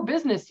your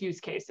business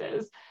use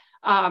cases.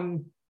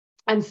 And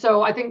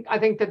so I think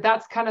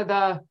that's kind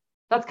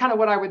of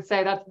what I would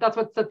say. That's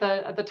what's at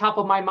the top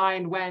of my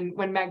mind when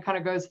Meg kind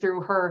of goes through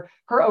her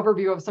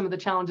overview of some of the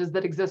challenges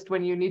that exist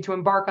when you need to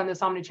embark on this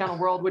omnichannel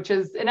world, which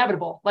is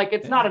inevitable. Like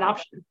it's not an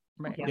option.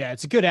 Right. Yeah,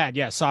 it's a good ad.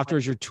 Yeah, software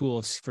is your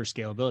tool for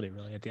scalability,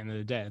 really, at the end of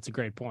the day. It's a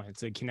great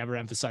point. You can never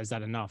emphasize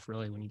that enough,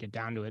 really, when you get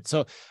down to it.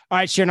 So, all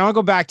right, Sharon, I'll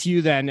go back to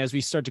you then as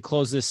we start to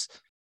close this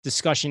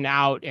discussion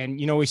out. And,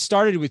 we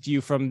started with you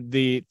from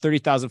the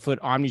 30,000-foot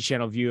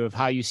omnichannel view of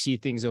how you see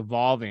things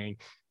evolving.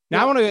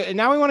 Now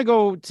we want to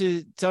go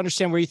to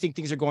understand where you think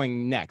things are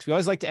going next. We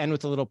always like to end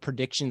with a little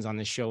predictions on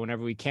this show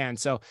whenever we can.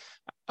 So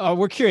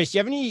we're curious, do you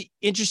have any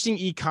interesting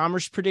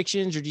e-commerce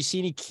predictions, or do you see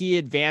any key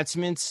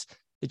advancements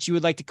that you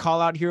would like to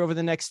call out here over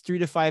the next 3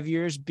 to 5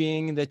 years,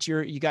 being that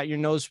you got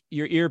your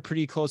ear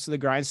pretty close to the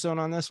grindstone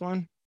on this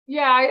one?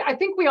 Yeah, I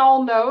think we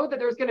all know that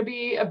there's going to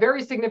be a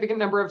very significant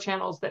number of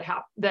channels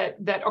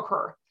that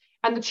occur.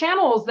 And the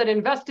channels that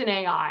invest in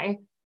AI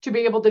to be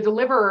able to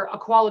deliver a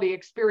quality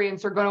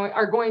experience are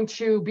going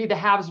to be the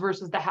haves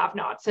versus the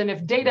have-nots. And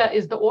if data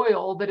is the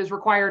oil that is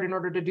required in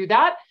order to do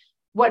that,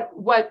 what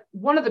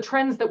one of the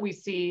trends that we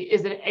see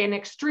is an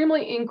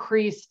extremely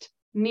increased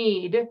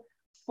need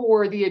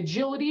for the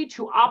agility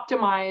to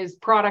optimize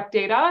product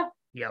data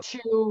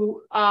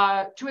to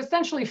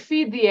essentially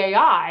feed the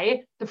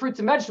AI the fruits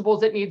and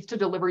vegetables it needs to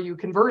deliver you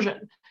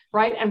conversion,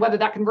 right? And whether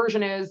that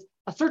conversion is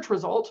a search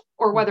result,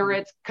 or whether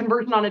it's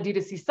conversion on a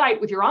D2C site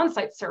with your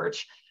on-site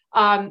search,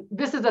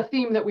 this is a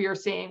theme that we are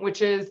seeing,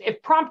 which is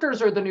if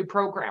prompters are the new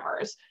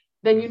programmers,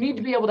 then you need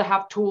to be able to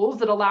have tools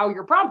that allow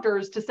your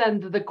prompters to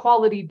send the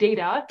quality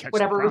data,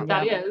 whatever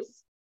that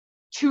is,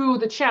 to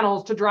the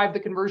channels to drive the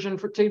conversion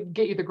to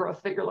get you the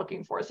growth that you're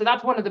looking for. So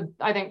that's one of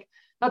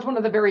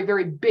the very,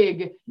 very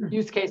big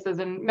use cases.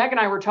 And Meg and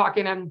I were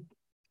talking, and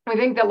I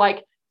think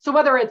that so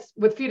whether it's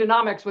with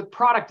Feedonomics, with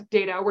product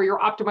data, where you're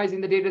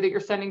optimizing the data that you're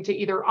sending to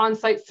either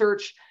on-site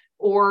search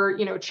or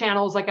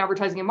channels like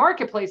advertising and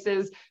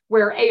marketplaces,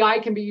 where AI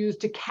can be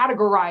used to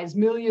categorize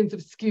millions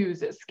of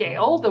SKUs at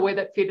scale, the way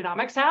that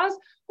Feedonomics has,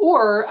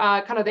 or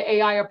kind of the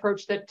AI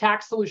approach that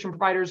tax solution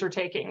providers are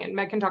taking. And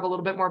Meg can talk a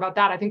little bit more about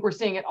that. I think we're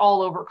seeing it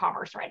all over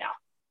commerce right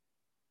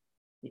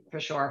now. For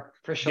sure.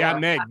 Yeah,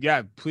 Meg,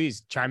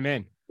 please chime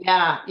in.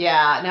 Yeah.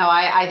 No,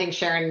 I think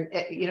Sharon,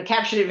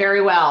 captured it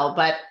very well,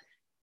 but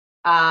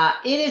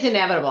it is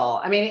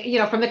inevitable. I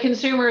mean, from the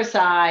consumer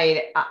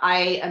side,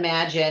 I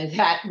imagine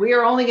that we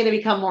are only going to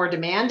become more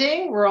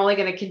demanding. We're only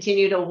going to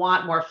continue to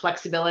want more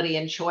flexibility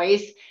and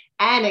choice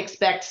and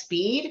expect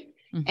speed.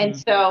 Mm-hmm. And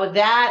so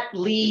that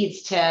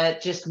leads to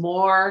just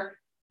more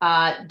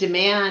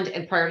demand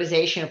and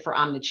prioritization for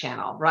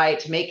omnichannel, right?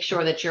 To make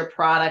sure that your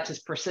product is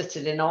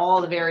persistent in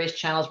all the various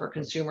channels where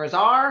consumers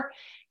are,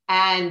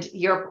 and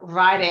you're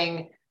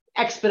providing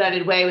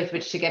expedited way with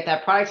which to get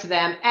that product to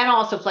them, and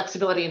also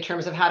flexibility in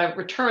terms of how to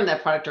return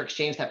that product or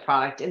exchange that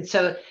product. And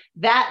so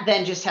that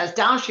then just has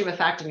downstream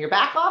effect in your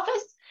back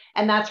office.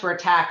 And that's where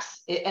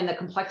tax and the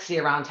complexity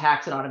around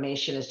tax and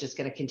automation is just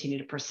going to continue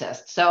to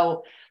persist.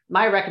 So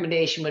my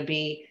recommendation would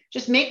be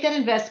just make that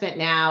investment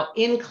now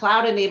in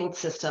cloud-enabled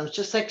systems,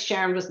 just like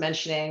Sharon was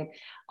mentioning.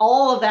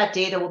 All of that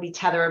data will be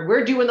tethered.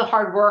 We're doing the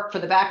hard work for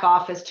the back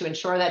office to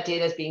ensure that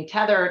data is being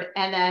tethered.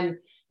 And then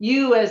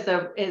you as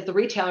the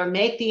retailer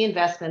make the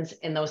investments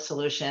in those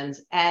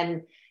solutions,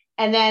 and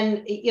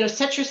then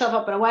set yourself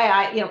up in a way.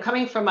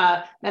 Coming from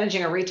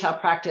managing a retail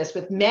practice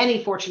with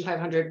many Fortune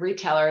 500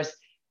 retailers,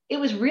 it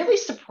was really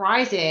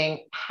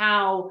surprising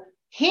how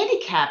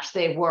handicapped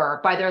they were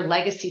by their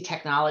legacy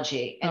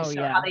technology, and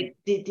how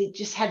they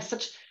just had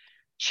such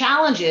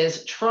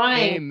challenges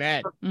trying.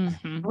 Amen.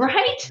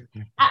 Right?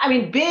 I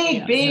mean,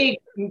 big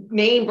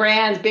name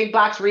brands, big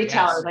box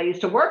retailers I used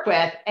to work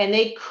with, and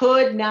they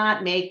could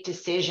not make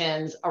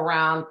decisions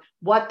around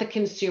what the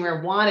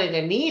consumer wanted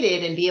and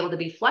needed and be able to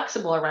be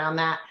flexible around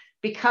that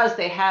because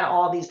they had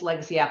all these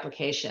legacy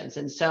applications.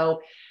 And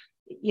so,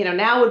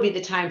 now would be the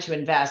time to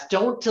invest.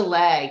 Don't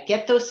delay.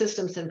 Get those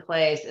systems in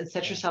place and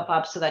set yourself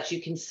up so that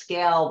you can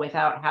scale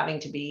without having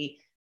to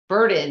be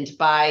burdened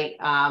by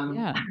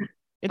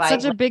It's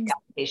such a big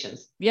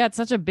applications. Yeah, it's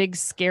such a big,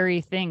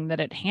 scary thing that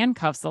it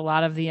handcuffs a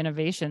lot of the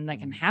innovation that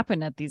can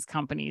happen at these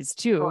companies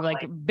too. Totally.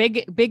 Like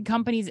big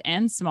companies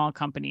and small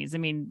companies. I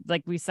mean,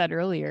 like we said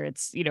earlier,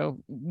 it's,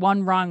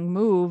 one wrong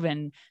move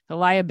and the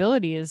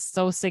liability is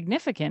so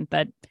significant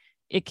that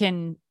it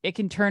can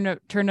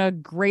turn a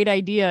great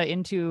idea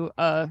into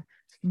a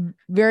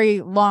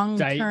very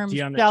long-term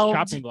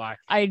shopping block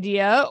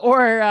idea,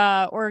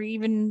 or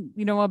even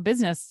a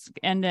business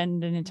and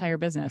an entire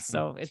business.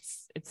 So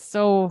it's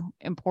so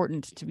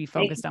important to be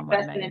focused on what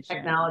investment in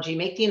technology,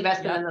 make the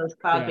investment in those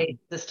cloud-based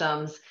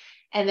systems,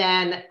 and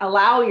then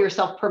allow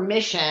yourself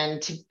permission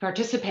to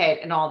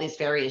participate in all these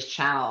various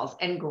channels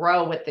and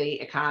grow with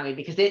the economy,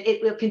 because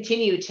it will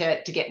continue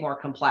to get more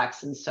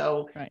complex. And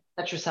so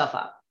set yourself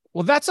up.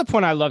 Well, that's a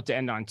point I love to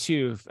end on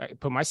too. If I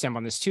put my stamp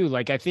on this too.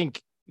 Like, I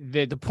think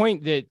the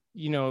point that,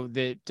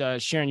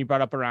 Sharon, you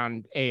brought up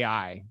around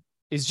AI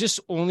is just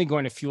only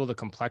going to fuel the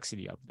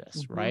complexity of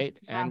this, right?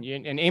 Yeah.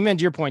 And amen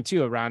to your point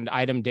too, around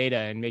item data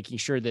and making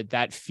sure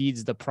that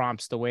feeds the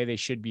prompts the way they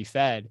should be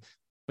fed.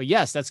 But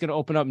yes, that's going to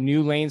open up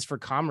new lanes for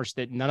commerce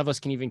that none of us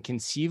can even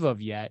conceive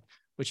of yet,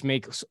 which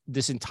makes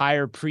this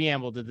entire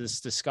preamble to this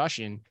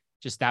discussion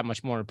just that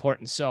much more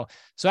important. So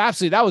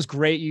absolutely, that was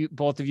great,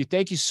 both of you.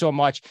 Thank you so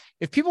much.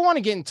 If people want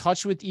to get in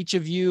touch with each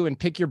of you and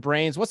pick your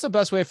brains, what's the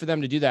best way for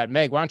them to do that?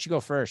 Meg, why don't you go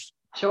first?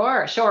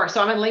 Sure. So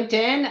I'm on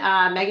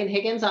LinkedIn, Megan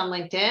Higgins on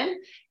LinkedIn.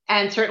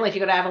 And certainly if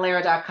you go to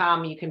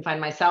Avalara.com, you can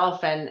find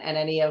myself and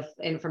any of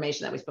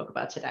information that we spoke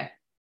about today.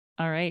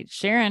 All right.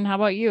 Sharon, how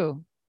about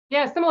you?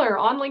 Yeah, similar.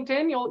 On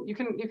LinkedIn,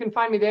 you can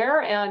find me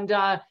there. And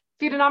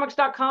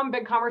Feedonomics.com,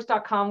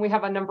 BigCommerce.com. We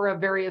have a number of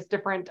various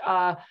different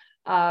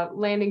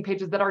landing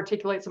pages that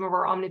articulate some of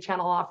our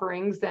omnichannel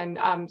offerings. And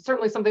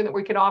certainly something that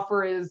we could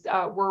offer is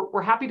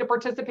we're happy to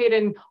participate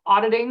in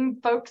auditing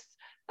folks'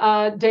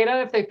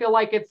 data if they feel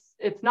like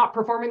it's not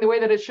performing the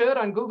way that it should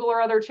on Google or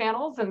other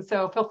channels. And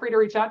so feel free to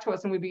reach out to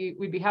us, and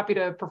we'd be happy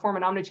to perform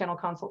an omnichannel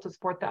consult to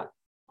support that.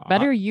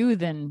 Better you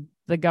than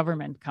the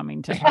government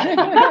coming to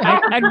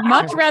I'd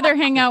much rather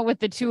hang out with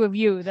the two of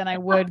you than I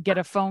would get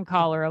a phone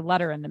call or a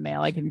letter in the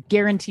mail. I can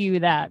guarantee you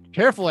that.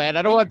 Careful, Ed.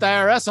 I don't want the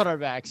IRS on our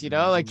backs,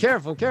 Like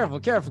careful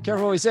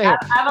what we say here.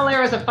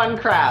 Avalara is a fun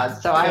crowd.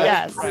 So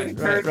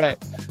right.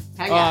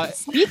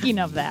 Speaking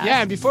of that.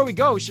 Yeah, and before we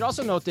go, we should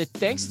also note that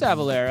thanks to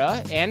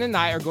Avalara, Ann and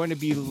I are going to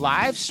be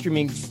live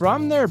streaming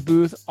from their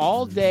booth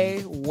all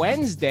day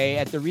Wednesday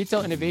at the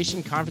Retail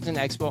Innovation Conference and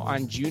Expo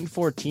on June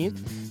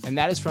 14th. And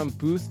that is from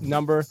booth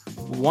number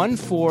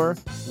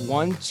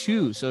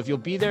 1412. So if you'll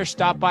be there,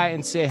 stop by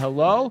and say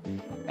hello.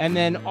 And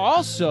then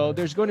also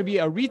there's going to be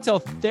a retail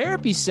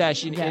therapy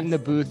session in the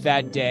booth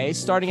that day,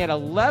 starting at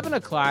 11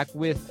 o'clock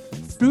with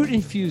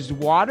fruit-infused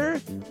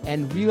water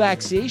and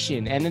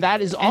relaxation. And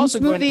that is also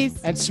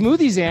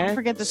smoothies, Ann. Don't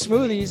forget the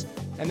smoothies.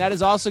 And that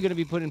is also going to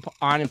be put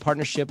on in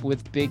partnership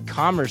with Big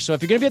Commerce. So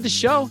if you're going to be at the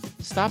show,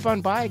 stop on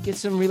by, get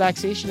some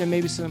relaxation and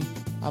maybe some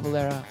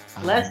Avalara.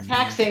 Less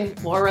taxing,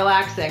 more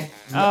relaxing.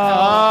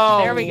 Oh,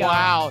 there we go.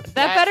 Wow.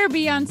 That better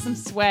be on some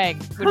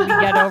swag when we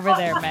get over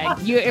there,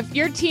 Meg. If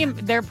your team,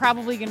 they're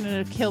probably going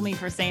to kill me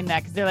for saying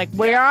that because they're like,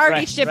 we're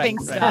already shipping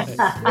stuff.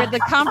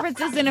 The conference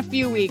is in a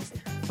few weeks.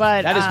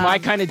 But that is my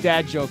kind of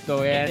dad joke,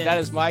 though, Ann. That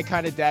is my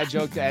kind of dad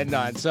joke to end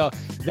on. So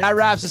that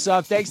wraps us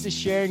up. Thanks to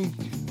Sharon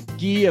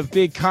Gee of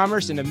Big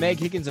Commerce and to Meg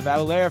Higgins of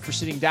Avalara for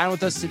sitting down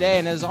with us today.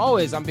 And as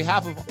always, on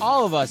behalf of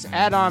all of us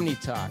at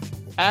OmniTalk,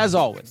 as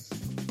always,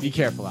 be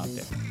careful out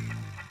there.